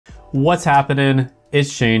What's happening? It's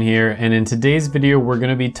Shane here, and in today's video, we're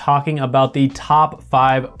gonna be talking about the top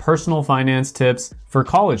 5 personal finance tips for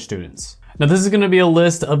college students. Now, this is gonna be a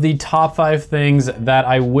list of the top 5 things that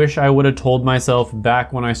I wish I would have told myself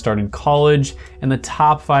back when I started college, and the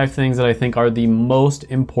top 5 things that I think are the most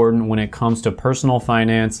important when it comes to personal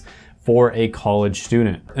finance for a college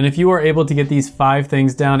student. And if you are able to get these 5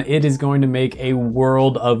 things down, it is going to make a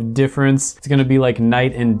world of difference. It's gonna be like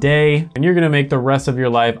night and day, and you're gonna make the rest of your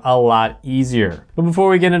life a lot easier. But before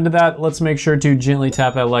we get into that, let's make sure to gently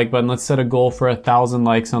tap that like button. Let's set a goal for 1,000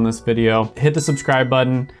 likes on this video. Hit the subscribe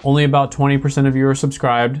button. Only about 20% of you are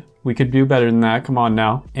subscribed. We could do better than that, come on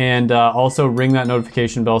now. And also ring that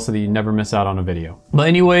notification bell so that you never miss out on a video. But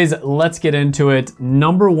anyways, let's get into it.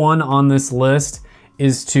 Number 1 on this list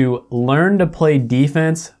is to learn to play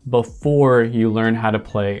defense before you learn how to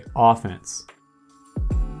play offense.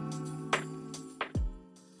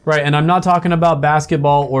 Right, and I'm not talking about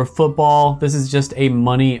basketball or football. This is just a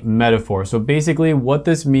money metaphor. So basically what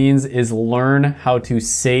this means is learn how to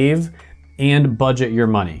save and budget your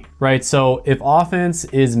money, right? So if offense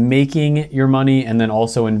is making your money and then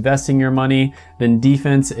also investing your money, then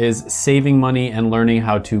defense is saving money and learning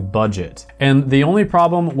how to budget. And the only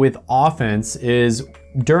problem with offense is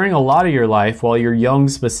during a lot of your life, while you're young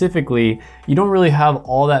specifically, you don't really have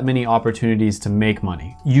all that many opportunities to make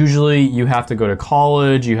money. Usually you have to go to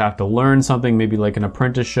college, you have to learn something, maybe like an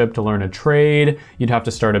apprenticeship to learn a trade, you'd have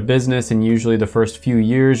to start a business, and usually the first few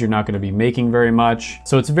years you're not gonna be making very much.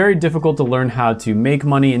 So it's very difficult to learn how to make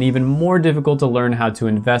money, and even more difficult to learn how to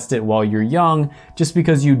invest it while you're young, just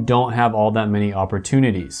because you don't have all that many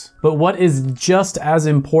opportunities. But what is just as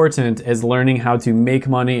important as learning how to make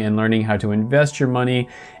money and learning how to invest your money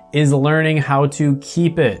is learning how to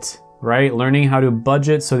keep it, right? Learning how to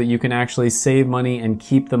budget so that you can actually save money and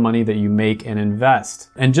keep the money that you make and invest.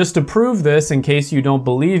 And just to prove this, in case you don't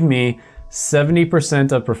believe me,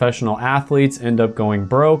 70% of professional athletes end up going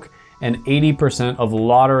broke, and 80% of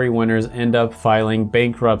lottery winners end up filing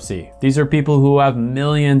bankruptcy. These are people who have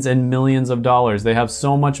millions and millions of dollars. They have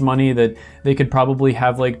so much money that they could probably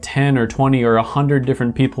have like 10 or 20 or 100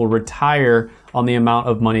 different people retire on the amount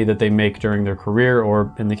of money that they make during their career,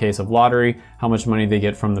 or in the case of lottery, how much money they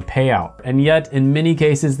get from the payout. And yet, in many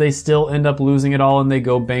cases, they still end up losing it all and they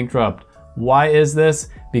go bankrupt. Why is this?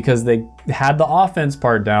 Because they had the offense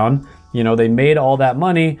part down. You know, they made all that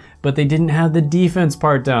money, but they didn't have the defense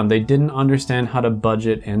part down. They didn't understand how to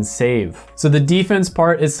budget and save. So the defense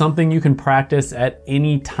part is something you can practice at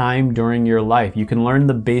any time during your life. You can learn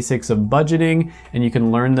the basics of budgeting and you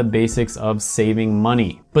can learn the basics of saving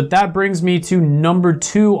money. But that brings me to number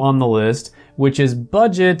 2 on the list, which is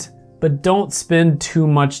budget, but don't spend too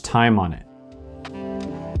much time on it.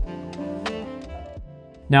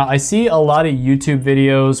 Now, I see a lot of YouTube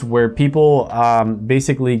videos where people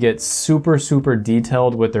basically get super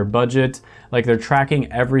detailed with their budget. Like they're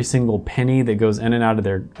tracking every single penny that goes in and out of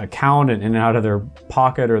their account and in and out of their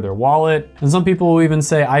pocket or their wallet. And some people will even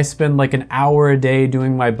say, I spend like an hour a day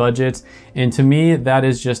doing my budget. And to me, that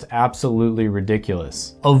is just absolutely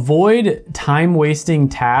ridiculous. Avoid time-wasting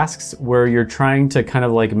tasks where you're trying to kind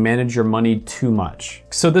of like manage your money too much.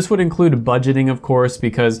 So this would include budgeting, of course,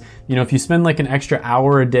 because you know, if you spend like an extra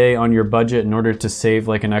hour a day on your budget in order to save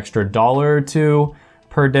like an extra $1 or $2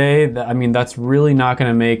 per day, I mean, that's really not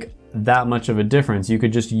gonna make that much of a difference. You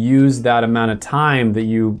could just use that amount of time that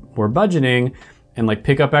you were budgeting and like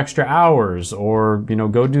pick up extra hours, or you know,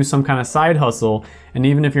 go do some kind of side hustle. And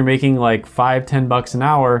even if you're making like $5–10 bucks an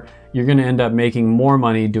hour, you're gonna end up making more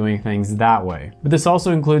money doing things that way. But this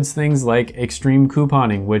also includes things like extreme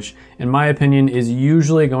couponing, which in my opinion is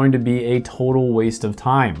usually going to be a total waste of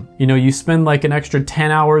time. You know, you spend like an extra 10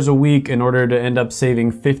 hours a week in order to end up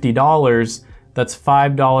saving $50, that's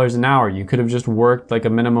 $5 an hour. You could have just worked like a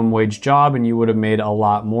minimum wage job and you would have made a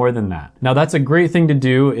lot more than that. Now that's a great thing to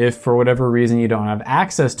do if for whatever reason you don't have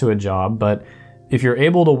access to a job, but if you're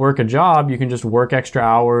able to work a job, you can just work extra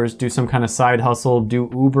hours, do some kind of side hustle, do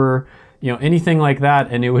Uber, you know, anything like that,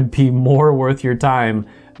 and it would be more worth your time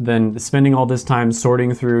than spending all this time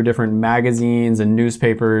sorting through different magazines and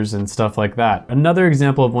newspapers and stuff like that. Another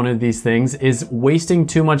example of one of these things is wasting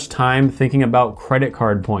too much time thinking about credit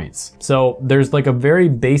card points. So there's like a very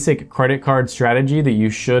basic credit card strategy that you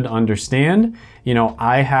should understand. You know,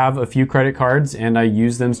 I have a few credit cards and I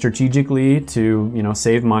use them strategically to, you know,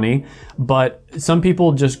 save money, but some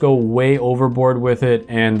people just go way overboard with it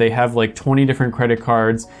and they have like 20 different credit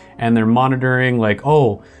cards and they're monitoring like,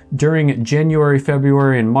 oh, during January,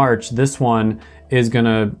 February, and March, this one is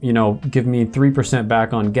gonna, give me 3%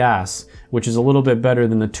 back on gas, which is a little bit better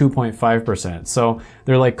than the 2.5%. So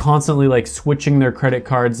they're like constantly like switching their credit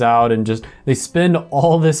cards out, and just, they spend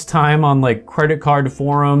all this time on like credit card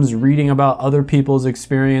forums, reading about other people's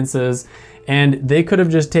experiences. And they could have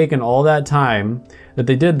just taken all that time that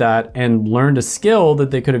they did that and learned a skill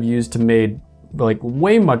that they could have used to make like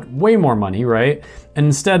way more money, right? And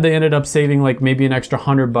instead they ended up saving like maybe an extra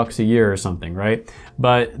 $100 a year or something, right?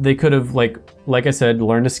 But they could have like I said,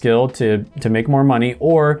 learned a skill to make more money,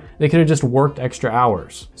 or they could have just worked extra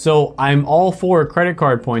hours. So I'm all for credit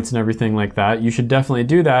card points and everything like that. You should definitely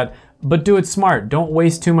do that, but do it smart. Don't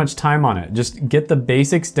waste too much time on it. Just get the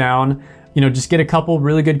basics down. Just get a couple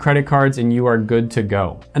really good credit cards and you are good to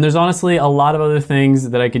go. And there's honestly a lot of other things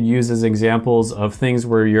that I could use as examples of things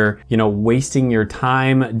where you're, wasting your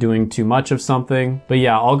time doing too much of something. But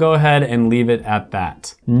yeah, I'll go ahead and leave it at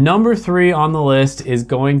that. Number 3 on the list is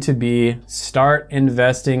going to be start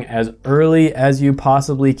investing as early as you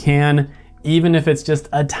possibly can, even if it's just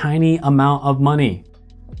a tiny amount of money.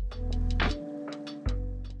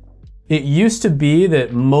 It used to be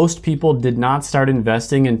that most people did not start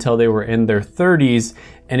investing until they were in their 30s,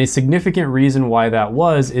 and a significant reason why that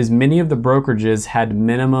was is many of the brokerages had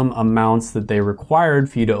minimum amounts that they required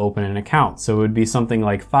for you to open an account. So it would be something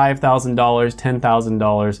like $5,000,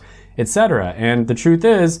 $10,000, etc. And the truth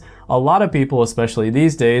is, a lot of people, especially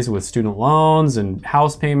these days with student loans and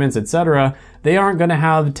house payments, etc., they aren't going to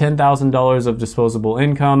have $10,000 of disposable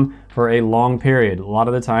income for a long period, a lot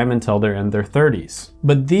of the time until they're in their 30s.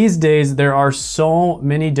 But these days, there are so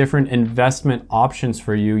many different investment options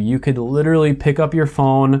for you. You could literally pick up your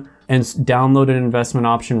phone and download an investment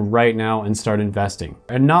option right now and start investing.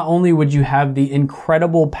 And not only would you have the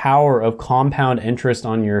incredible power of compound interest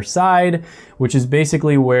on your side, which is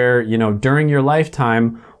basically where, during your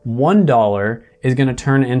lifetime, $1 is going to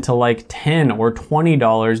turn into like $10 or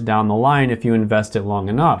 $20 down the line if you invest it long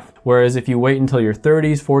enough. Whereas if you wait until your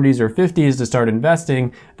 30s, 40s, or 50s to start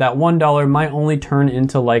investing, that $1 might only turn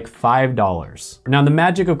into like $5. Now, the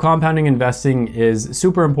magic of compounding investing is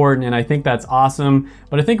super important, and I think that's awesome,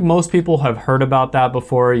 but I think most people have heard about that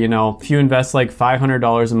before. If you invest like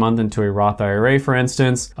 $500 a month into a Roth IRA, for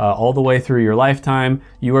instance, all the way through your lifetime,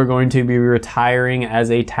 you are going to be retiring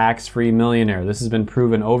as a tax-free millionaire. This has been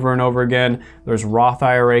proven over and over again. There's Roth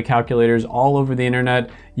IRA calculators all over the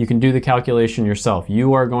internet. You can do the calculation yourself.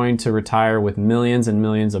 You are going to retire with millions and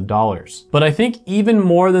millions of dollars. But I think even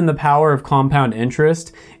more than the power of compound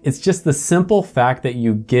interest, it's just the simple fact that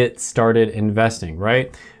you get started investing,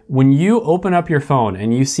 right? When you open up your phone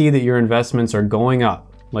and you see that your investments are going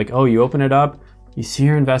up, like, oh, you open it up, you see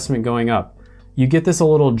your investment going up, you get this a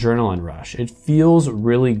little adrenaline rush. It feels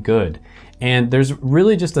really good. And there's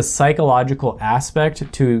really just a psychological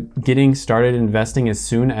aspect to getting started investing as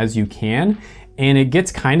soon as you can, and it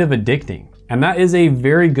gets kind of addicting. And that is a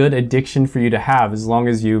very good addiction for you to have, as long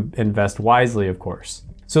as you invest wisely, of course.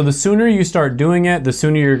 So the sooner you start doing it, the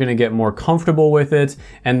sooner you're gonna get more comfortable with it,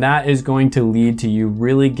 and that is going to lead to you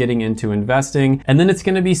really getting into investing. And then it's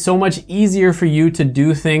gonna be so much easier for you to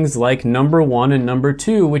do things like number 1 and number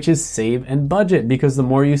 2, which is save and budget, because the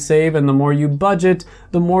more you save and the more you budget,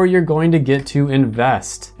 the more you're going to get to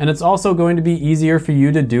invest. And it's also going to be easier for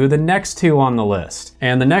you to do the next 2 on the list.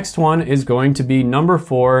 And the next one is going to be number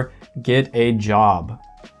 4, get a job.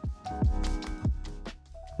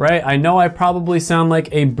 Right? I know I probably sound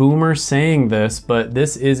like a boomer saying this, but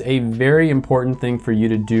this is a very important thing for you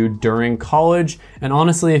to do during college, and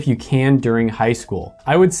honestly, if you can, during high school.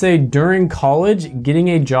 I would say during college, getting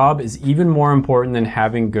a job is even more important than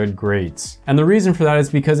having good grades. And the reason for that is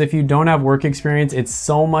because if you don't have work experience, it's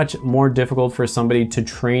so much more difficult for somebody to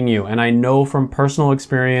train you. And I know from personal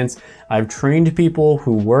experience, I've trained people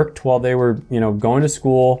who worked while they were, going to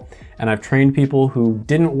school, and I've trained people who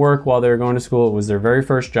didn't work while they were going to school. It was their very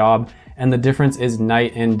first job, and the difference is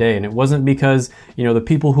night and day. And it wasn't because, the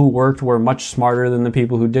people who worked were much smarter than the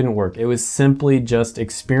people who didn't work. It was simply just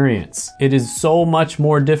experience. It is so much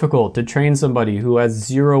more difficult to train somebody who has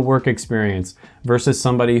 0 work experience versus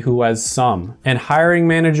somebody who has some. And hiring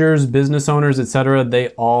managers, business owners, etc., they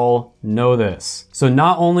all know this. So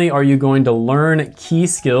not only are you going to learn key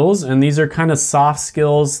skills, and these are kind of soft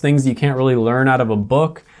skills, things you can't really learn out of a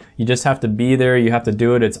book. You just have to be there, you have to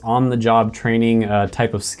do it. It's on-the-job training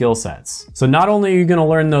type of skill sets. So not only are you gonna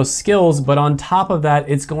learn those skills, but on top of that,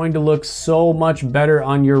 it's going to look so much better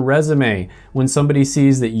on your resume when somebody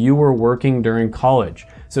sees that you were working during college.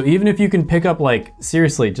 So even if you can pick up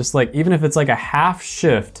seriously, just even if it's like a half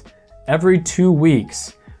shift every 2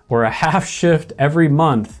 weeks or a half shift every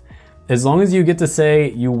month, as long as you get to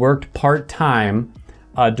say you worked part-time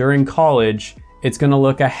during college, it's gonna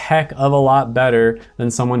look a heck of a lot better than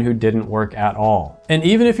someone who didn't work at all. And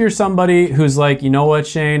even if you're somebody who's like, you know what,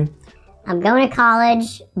 Shane? I'm going to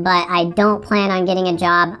college, but I don't plan on getting a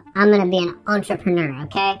job. I'm gonna be an entrepreneur,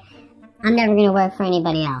 okay? I'm never gonna work for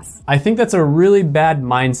anybody else. I think that's a really bad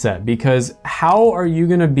mindset, because how are you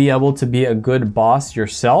gonna be able to be a good boss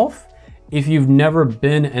yourself if you've never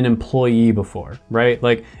been an employee before, right?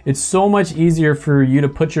 Like, it's so much easier for you to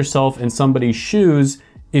put yourself in somebody's shoes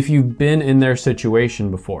if you've been in their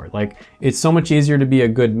situation before. Like, it's so much easier to be a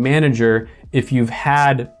good manager if you've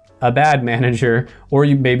had a bad manager, or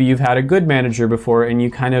maybe you've had a good manager before and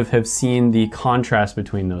you kind of have seen the contrast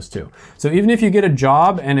between those two. So even if you get a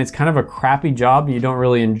job and it's kind of a crappy job and you don't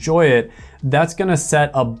really enjoy it, that's gonna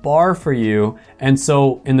set a bar for you. And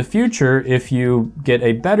so in the future, if you get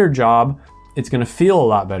a better job, it's gonna feel a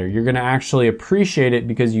lot better. You're gonna actually appreciate it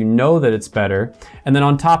because you know that it's better. And then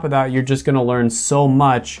on top of that, you're just gonna learn so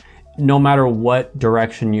much no matter what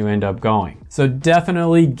direction you end up going. So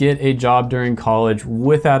definitely get a job during college,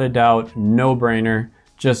 without a doubt, no brainer,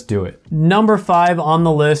 just do it. Number 5 on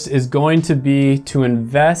the list is going to be to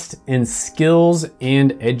invest in skills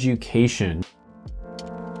and education.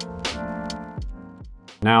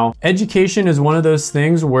 Now, education is one of those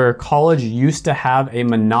things where college used to have a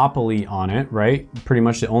monopoly on it, right? Pretty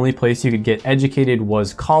much the only place you could get educated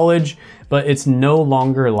was college, but it's no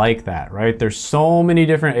longer like that, right? There's so many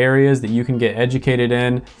different areas that you can get educated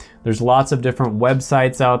in. There's lots of different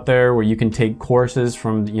websites out there where you can take courses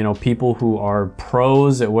from, people who are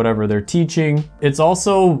pros at whatever they're teaching. It's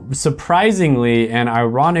also surprisingly and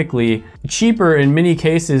ironically cheaper in many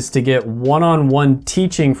cases to get one-on-one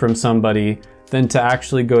teaching from somebody than to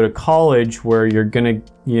actually go to college where you're gonna,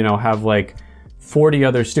 have like 40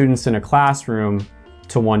 other students in a classroom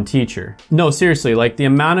to one teacher. No, seriously, like the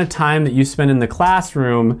amount of time that you spend in the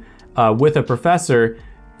classroom with a professor,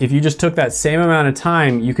 if you just took that same amount of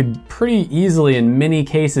time, you could pretty easily, in many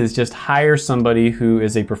cases, just hire somebody who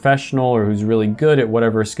is a professional or who's really good at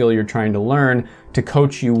whatever skill you're trying to learn to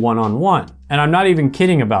coach you one-on-one. And I'm not even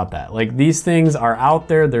kidding about that. Like, these things are out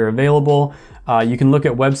there, they're available. You can look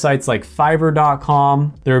at websites like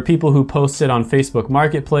Fiverr.com. There are people who post it on Facebook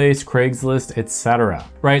Marketplace, Craigslist, etc.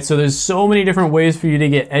 Right? So there's so many different ways for you to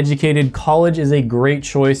get educated. College is a great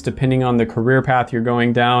choice depending on the career path you're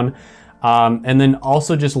going down. And then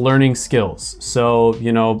also just learning skills. So,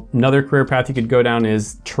 another career path you could go down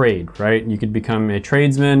is trade, right? You could become a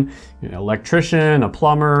tradesman, electrician, a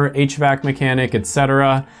plumber, HVAC mechanic,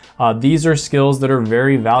 etc. These are skills that are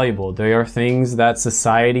very valuable. They are things that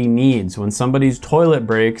society needs. When somebody's toilet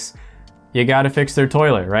breaks, you gotta fix their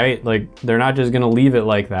toilet, right? Like, they're not just gonna leave it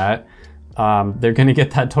like that. They're gonna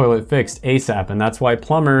get that toilet fixed ASAP, and that's why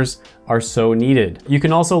plumbers are so needed. You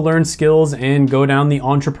can also learn skills and go down the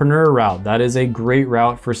entrepreneur route. That is a great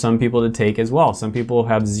route for some people to take as well. Some people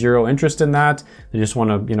have zero interest in that. They just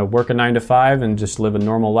wanna, work a 9-to-5 and just live a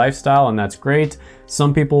normal lifestyle, and that's great.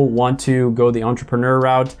 Some people want to go the entrepreneur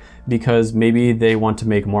route because maybe they want to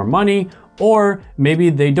make more money, or maybe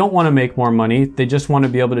they don't want to make more money, they just want to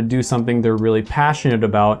be able to do something they're really passionate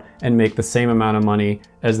about and make the same amount of money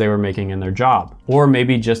as they were making in their job, or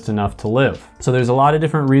maybe just enough to live. So there's a lot of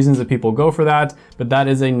different reasons that people go for that, but that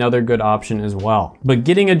is another good option as well. But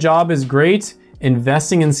getting a job is great.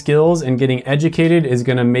 Investing in skills and getting educated is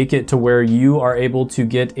gonna make it to where you are able to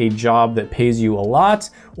get a job that pays you a lot,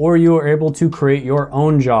 or you are able to create your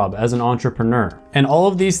own job as an entrepreneur. And all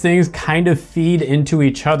of these things kind of feed into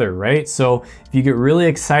each other, right? So if you get really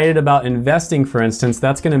excited about investing, for instance,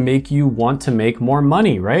 that's gonna make you want to make more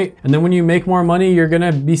money, right? And then when you make more money, you're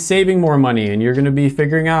gonna be saving more money and you're gonna be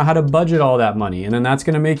figuring out how to budget all that money. And then that's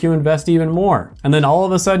gonna make you invest even more. And then all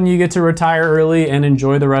of a sudden you get to retire early and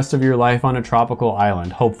enjoy the rest of your life on a tropical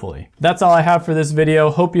island, hopefully. That's all I have for this video.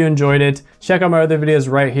 Hope you enjoyed it. Check out my other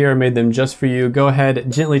videos right here. I made them just for you. Go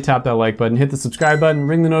ahead, gently tap that like button, hit the subscribe button,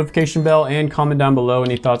 ring the notification bell, and comment down below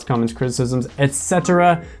any thoughts, comments, criticisms,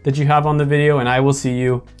 etc. that you have on the video, and I will see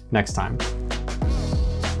you next time.